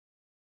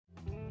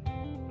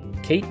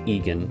Kate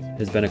Egan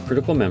has been a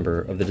critical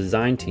member of the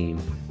design team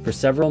for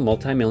several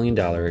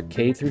multi-million-dollar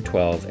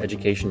K-12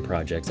 education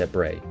projects at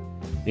Bray,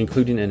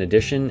 including an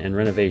addition and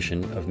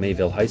renovation of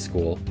Mayville High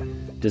School,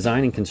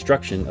 design and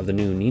construction of the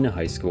new Neenah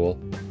High School,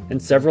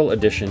 and several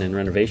addition and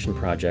renovation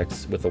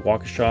projects with the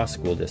Waukesha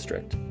School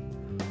District.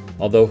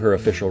 Although her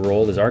official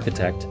role is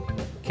architect,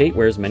 Kate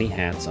wears many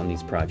hats on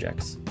these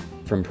projects,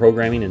 from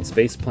programming and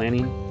space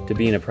planning to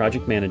being a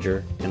project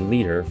manager and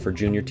leader for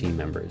junior team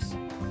members.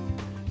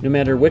 No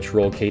matter which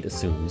role Kate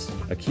assumes,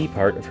 a key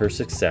part of her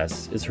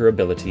success is her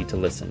ability to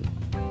listen.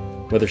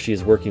 Whether she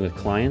is working with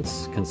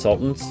clients,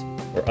 consultants,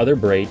 or other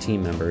Bray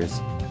team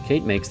members,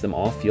 Kate makes them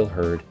all feel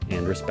heard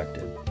and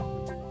respected.